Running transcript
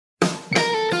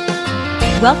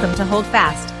Welcome to Hold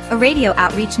Fast, a radio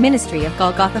outreach ministry of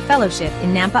Golgotha Fellowship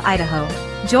in Nampa, Idaho.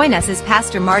 Join us as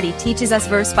Pastor Marty teaches us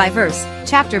verse by verse,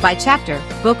 chapter by chapter,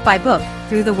 book by book,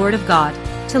 through the Word of God.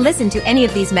 To listen to any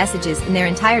of these messages in their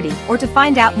entirety or to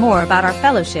find out more about our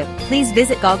fellowship, please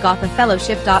visit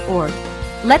golgothafellowship.org.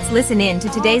 Let's listen in to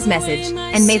today's message,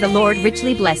 and may the Lord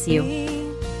richly bless you.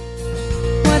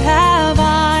 What have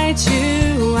I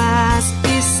to ask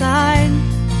beside?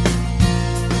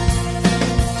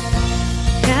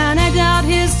 Can I doubt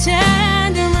His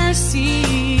tender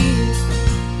mercy,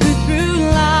 who through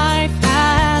life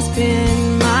has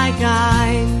been my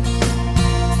guide?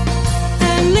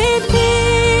 And lead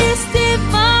peace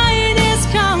divine His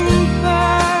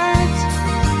comfort,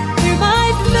 through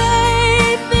my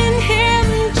faith in Him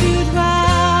to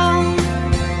dwell.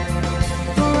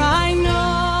 For I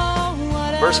know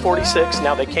what. Verse 46,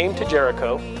 now they came to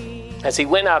Jericho. As he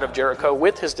went out of Jericho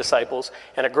with his disciples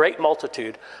and a great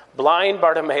multitude, blind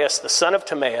Bartimaeus, the son of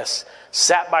Timaeus,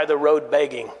 sat by the road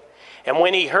begging. And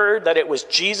when he heard that it was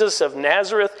Jesus of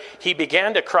Nazareth, he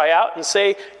began to cry out and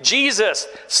say, Jesus,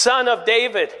 Son of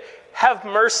David, have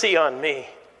mercy on me.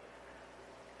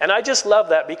 And I just love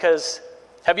that because,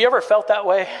 have you ever felt that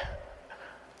way?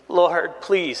 Lord,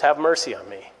 please have mercy on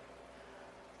me.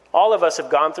 All of us have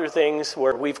gone through things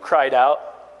where we've cried out,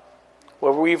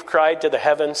 where we've cried to the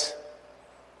heavens.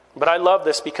 But I love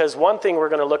this because one thing we're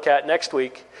going to look at next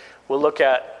week, we'll look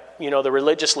at, the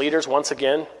religious leaders once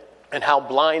again and how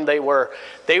blind they were.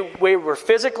 They were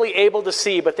physically able to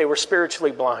see, but they were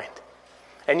spiritually blind.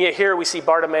 And yet here we see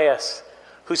Bartimaeus,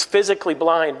 who's physically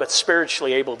blind but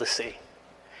spiritually able to see.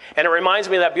 And it reminds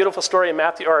me of that beautiful story in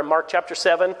Mark chapter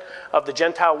 7 of the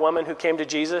Gentile woman who came to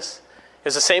Jesus.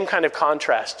 It's the same kind of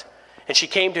contrast. And she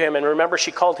came to him, and remember,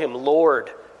 she called him Lord.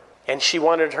 And she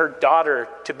wanted her daughter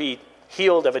to be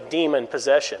healed of a demon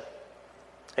possession.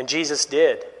 And Jesus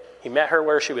did. He met her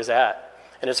where she was at.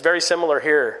 And it's very similar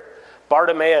here.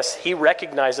 Bartimaeus, he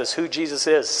recognizes who Jesus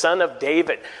is, Son of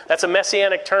David. That's a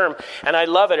messianic term, and I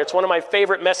love it. It's one of my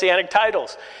favorite messianic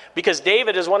titles because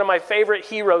David is one of my favorite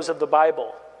heroes of the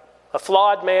Bible. A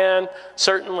flawed man,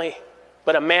 certainly,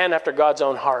 but a man after God's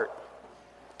own heart.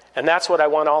 And that's what I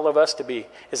want all of us to be,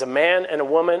 is a man and a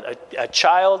woman, a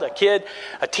child, a kid,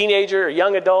 a teenager, a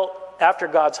young adult, after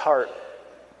God's heart.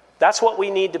 That's what we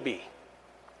need to be.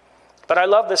 But I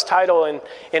love this title, and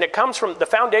it comes from, the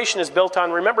foundation is built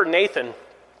on, remember Nathan,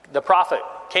 the prophet,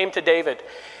 came to David,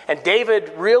 and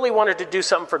David really wanted to do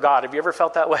something for God. Have you ever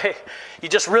felt that way? You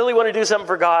just really want to do something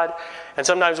for God, and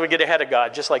sometimes we get ahead of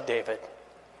God, just like David.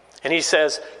 And he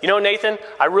says, Nathan,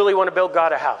 I really want to build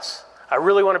God a house. I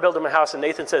really want to build him a house. And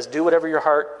Nathan says, do whatever your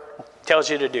heart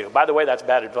tells you to do. By the way, that's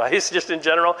bad advice, just in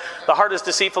general. The heart is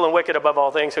deceitful and wicked above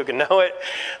all things. Who can know it?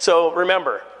 So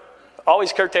remember,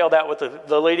 always curtail that with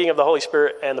the leading of the Holy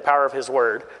Spirit and the power of His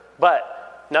word.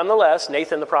 But nonetheless,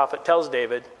 Nathan the prophet tells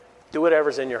David, do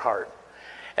whatever's in your heart.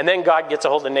 And then God gets a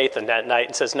hold of Nathan that night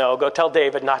and says, no, go tell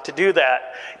David not to do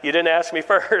that. You didn't ask me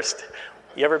first.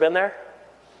 You ever been there?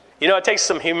 It takes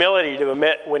some humility to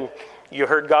admit when you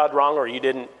heard God wrong or you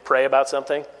didn't pray about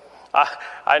something.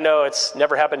 I know it's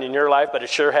never happened in your life, but it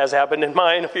sure has happened in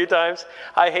mine a few times.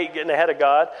 I hate getting ahead of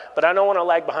God, but I don't want to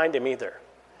lag behind Him either.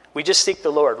 We just seek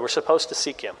the Lord. We're supposed to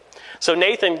seek Him. So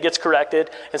Nathan gets corrected,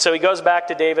 and so he goes back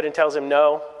to David and tells him,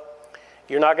 no,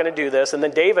 you're not going to do this. And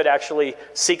then David actually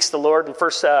seeks the Lord. In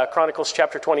 1 Chronicles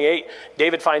chapter 28,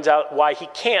 David finds out why he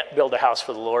can't build a house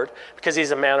for the Lord, because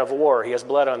he's a man of war. He has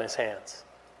blood on his hands.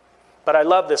 But I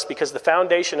love this because the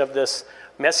foundation of this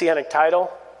messianic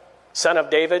title, Son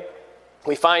of David,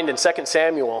 we find in 2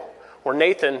 Samuel where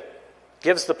Nathan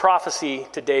gives the prophecy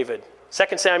to David.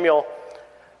 2 Samuel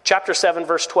chapter 7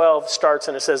 verse 12 starts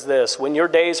and it says this, when your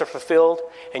days are fulfilled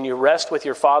and you rest with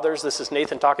your fathers, this is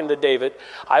Nathan talking to David,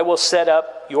 I will set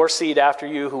up your seed after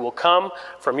you who will come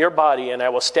from your body and I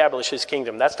will establish his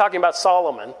kingdom. That's talking about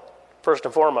Solomon. First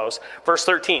and foremost, verse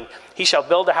 13, he shall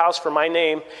build a house for my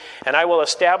name, and I will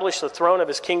establish the throne of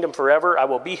his kingdom forever. I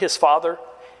will be his father,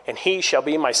 and he shall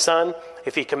be my son.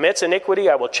 If he commits iniquity,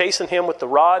 I will chasten him with the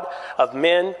rod of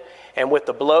men and with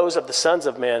the blows of the sons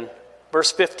of men.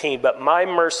 Verse 15, but my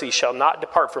mercy shall not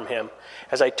depart from him,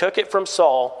 as I took it from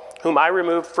Saul, whom I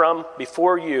removed from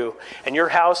before you, and your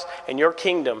house and your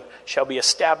kingdom shall be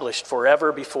established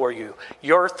forever before you.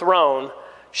 Your throne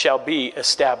shall be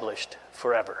established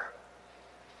forever.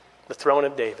 The throne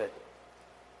of David.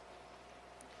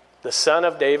 The Son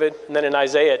of David. And then in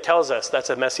Isaiah it tells us that's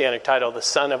a messianic title, the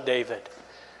Son of David.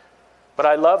 But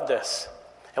I love this.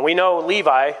 And we know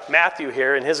Levi, Matthew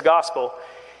here in his gospel,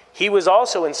 He was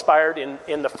also inspired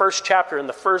in the first chapter, in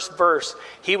the first verse.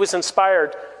 He was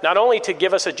inspired not only to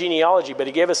give us a genealogy, but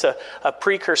he gave us a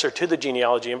precursor to the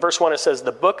genealogy. In verse 1 it says,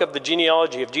 the book of the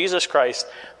genealogy of Jesus Christ,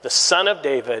 the son of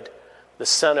David, the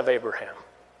son of Abraham,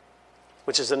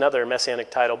 which is another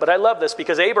messianic title. But I love this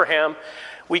because Abraham,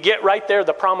 we get right there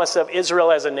the promise of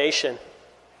Israel as a nation.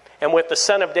 And with the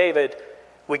son of David,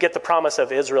 we get the promise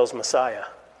of Israel's Messiah,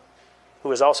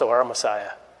 who is also our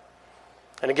Messiah.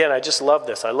 And again, I just love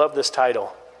this. I love this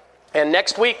title. And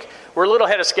next week, we're a little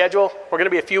ahead of schedule. We're going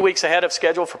to be a few weeks ahead of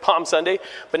schedule for Palm Sunday.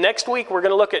 But next week, we're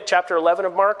going to look at chapter 11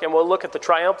 of Mark, and we'll look at the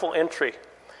triumphal entry.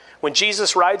 When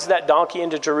Jesus rides that donkey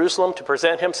into Jerusalem to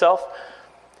present himself,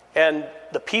 and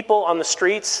the people on the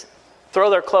streets throw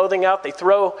their clothing out. They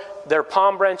throw their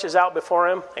palm branches out before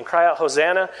him and cry out,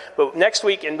 Hosanna. But next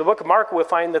week in the book of Mark, we'll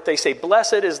find that they say,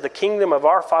 blessed is the kingdom of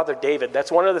our father David.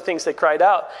 That's one of the things they cried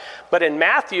out. But in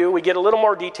Matthew, we get a little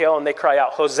more detail, and they cry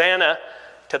out, Hosanna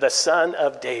to the son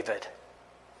of David.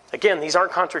 Again, these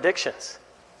aren't contradictions.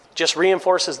 Just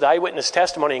reinforces the eyewitness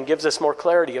testimony and gives us more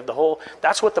clarity of the whole.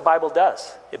 That's what the Bible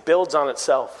does. It builds on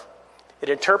itself. It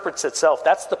interprets itself.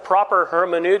 That's the proper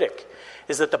hermeneutic,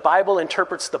 is that the Bible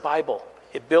interprets the Bible.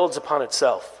 It builds upon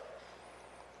itself.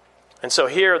 And so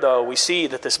here, though, we see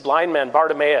that this blind man,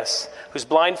 Bartimaeus, who's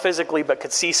blind physically but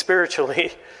could see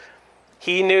spiritually,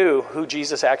 he knew who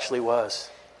Jesus actually was.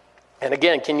 And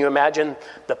again, can you imagine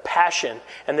the passion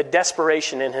and the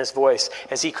desperation in his voice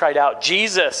as he cried out,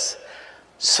 Jesus,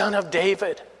 Son of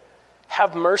David,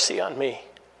 have mercy on me.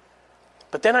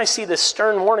 But then I see this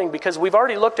stern warning, because we've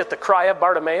already looked at the cry of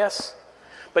Bartimaeus,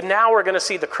 but now we're going to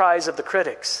see the cries of the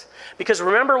critics. Because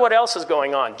remember what else is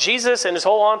going on. Jesus and his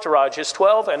whole entourage, his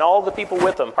 12 and all the people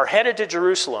with him, are headed to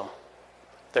Jerusalem.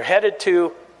 They're headed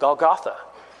to Golgotha,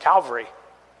 Calvary.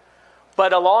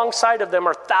 But alongside of them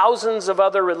are thousands of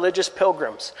other religious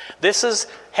pilgrims.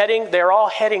 They're all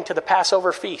heading to the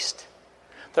Passover feast.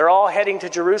 They're all heading to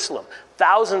Jerusalem.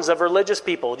 Thousands of religious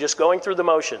people just going through the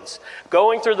motions,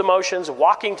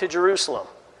 walking to Jerusalem.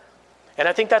 And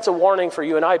I think that's a warning for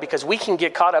you and I, because we can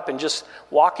get caught up in just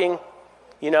walking,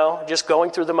 just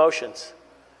going through the motions.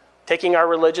 Taking our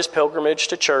religious pilgrimage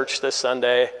to church this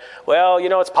Sunday. Well,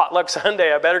 it's potluck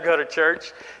Sunday. I better go to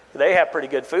church. They have pretty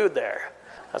good food there.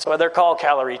 That's why they're called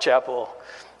Calorie Chapel.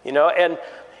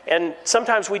 And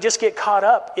sometimes we just get caught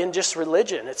up in just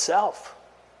religion itself.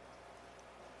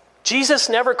 Jesus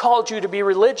never called you to be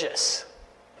religious.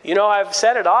 I've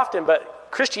said it often, but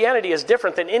Christianity is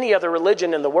different than any other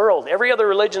religion in the world. Every other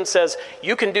religion says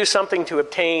you can do something to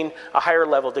obtain a higher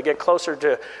level, to get closer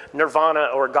to nirvana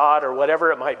or God or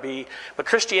whatever it might be. But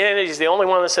Christianity is the only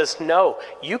one that says, no,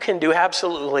 you can do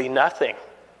absolutely nothing.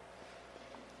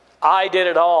 I did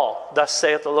it all, thus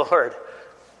saith the Lord.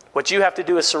 What you have to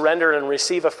do is surrender and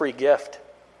receive a free gift.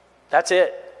 That's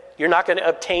it. You're not going to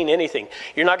obtain anything.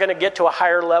 You're not going to get to a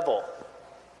higher level.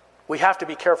 We have to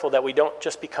be careful that we don't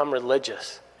just become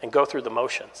religious and go through the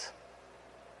motions.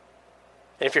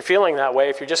 And if you're feeling that way,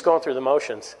 if you're just going through the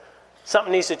motions,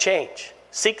 something needs to change.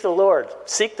 Seek the Lord.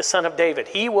 Seek the Son of David.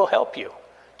 He will help you,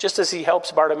 just as he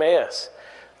helps Bartimaeus.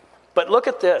 But look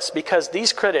at this, because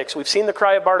these critics, we've seen the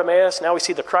cry of Bartimaeus, now we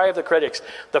see the cry of the critics.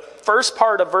 The first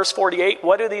part of verse 48,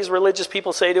 what do these religious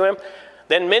people say to him?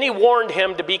 Then many warned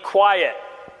him to be quiet.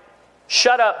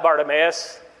 Shut up,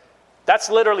 Bartimaeus. That's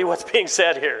literally what's being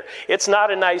said here. It's not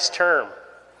a nice term.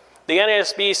 The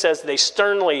NASB says they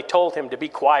sternly told him to be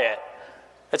quiet.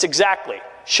 That's exactly.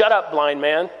 Shut up, blind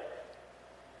man.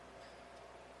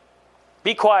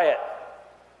 Be quiet.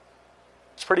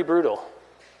 It's pretty brutal.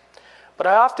 But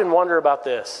I often wonder about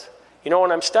this.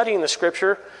 When I'm studying the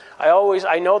scripture,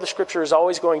 I know the scripture is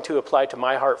always going to apply to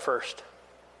my heart first.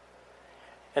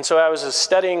 And so I was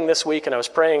studying this week, and I was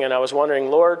praying, and I was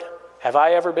wondering, Lord, have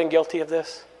I ever been guilty of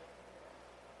this?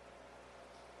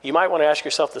 You might want to ask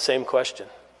yourself the same question.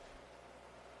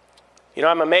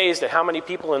 I'm amazed at how many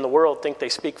people in the world think they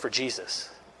speak for Jesus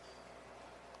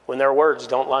when their words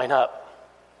don't line up.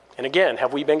 And again,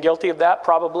 have we been guilty of that?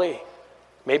 Probably.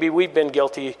 Maybe we've been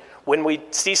guilty when we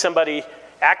see somebody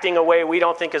acting a way we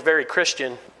don't think is very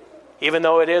Christian, even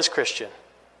though it is Christian.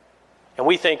 And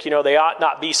we think, they ought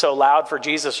not be so loud for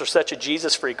Jesus, or such a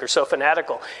Jesus freak, or so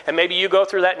fanatical. And maybe you go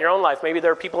through that in your own life. Maybe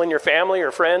there are people in your family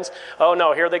or friends. Oh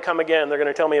no, here they come again. They're going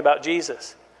to tell me about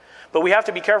Jesus. But we have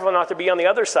to be careful not to be on the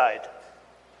other side,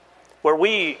 where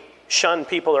we shun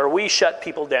people or we shut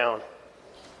people down.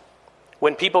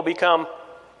 When people become,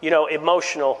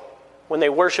 emotional, when they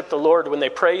worship the Lord, when they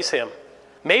praise him.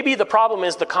 Maybe the problem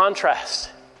is the contrast.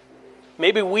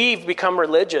 Maybe we've become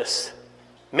religious.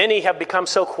 Many have become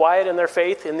so quiet in their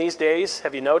faith in these days.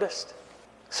 Have you noticed?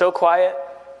 So quiet.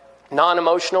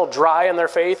 non-emotional, dry in their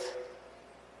faith.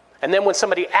 And then when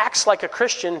somebody acts like a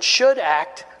Christian should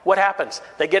act, what happens?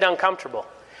 They get uncomfortable.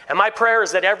 And my prayer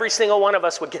is that every single one of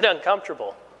us would get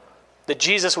uncomfortable, that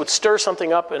Jesus would stir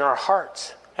something up in our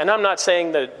hearts. And I'm not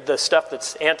saying the stuff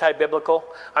that's anti-biblical.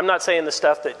 I'm not saying the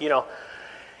stuff that,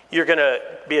 you're going to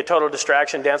be a total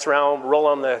distraction, dance around, roll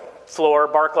on the floor,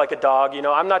 bark like a dog.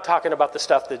 I'm not talking about the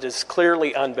stuff that is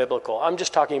clearly unbiblical. I'm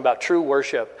just talking about true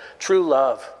worship, true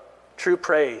love, true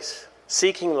praise,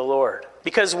 seeking the Lord.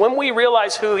 Because when we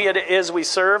realize who it is we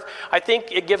serve, I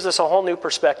think it gives us a whole new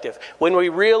perspective. When we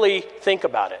really think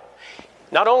about it.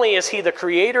 Not only is he the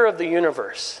creator of the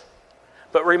universe,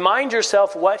 but remind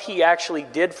yourself what he actually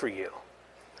did for you.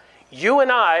 You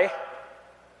and I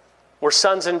were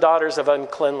sons and daughters of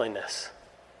uncleanliness.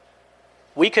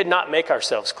 We could not make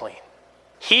ourselves clean.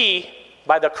 He,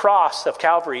 by the cross of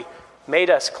Calvary, made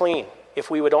us clean if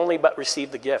we would only but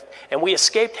receive the gift. And we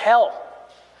escaped hell.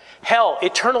 Hell,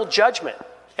 eternal judgment.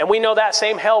 And we know that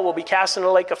same hell will be cast in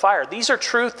a lake of fire. These are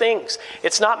true things.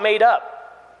 It's not made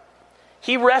up.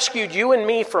 He rescued you and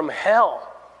me from hell.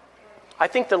 I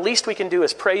think the least we can do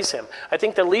is praise him. I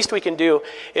think the least we can do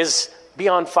is be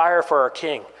on fire for our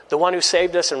King, the one who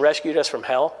saved us and rescued us from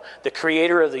hell, the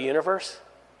creator of the universe.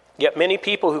 Yet many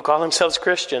people who call themselves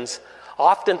Christians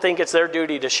often think it's their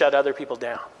duty to shut other people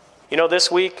down.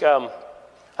 This week I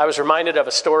was reminded of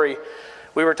a story.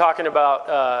 We were talking about,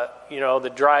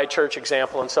 the dry church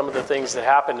example and some of the things that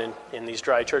happen in these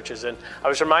dry churches. And I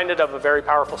was reminded of a very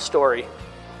powerful story.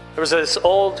 There was this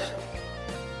old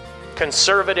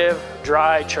conservative,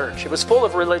 dry church. It was full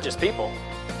of religious people.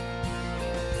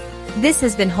 This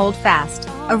has been Hold Fast,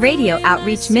 a radio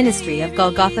outreach ministry of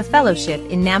Golgotha Fellowship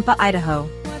in Nampa, Idaho.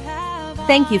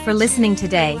 Thank you for listening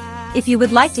today. If you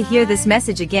would like to hear this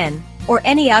message again, or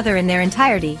any other in their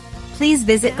entirety, please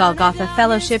visit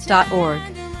golgothafellowship.org.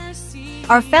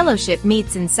 Our fellowship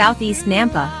meets in Southeast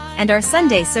Nampa, and our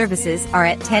Sunday services are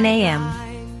at 10 a.m.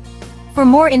 For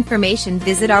more information,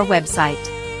 visit our website.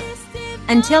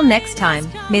 Until next time,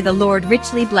 may the Lord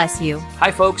richly bless you.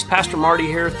 Hi folks, Pastor Marty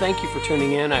here. Thank you for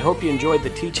tuning in. I hope you enjoyed the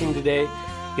teaching today.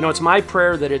 It's my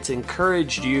prayer that it's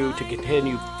encouraged you to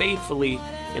continue faithfully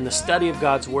in the study of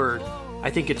God's Word. I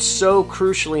think it's so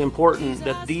crucially important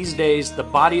that these days the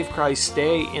body of Christ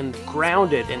stay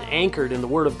grounded and anchored in the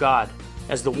Word of God,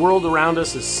 as the world around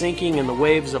us is sinking in the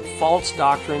waves of false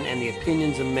doctrine and the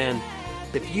opinions of men.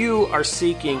 If you are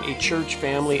seeking a church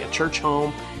family, a church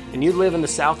home, and you live in the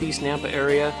Southeast Nampa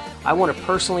area, I want to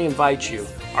personally invite you.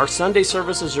 Our Sunday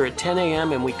services are at 10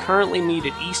 a.m. and we currently meet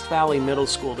at East Valley Middle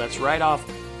School. That's right off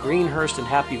Greenhurst and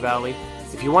Happy Valley.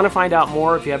 If you want to find out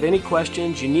more, if you have any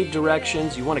questions, you need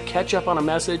directions, you want to catch up on a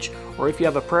message, or if you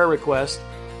have a prayer request,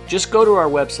 just go to our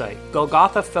website,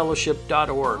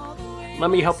 golgothafellowship.org. Let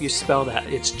me help you spell that.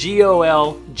 It's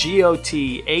GOLGOTHA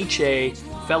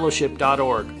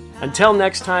fellowship.org. Until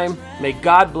next time, may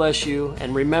God bless you,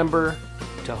 and remember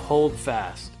to hold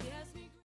fast.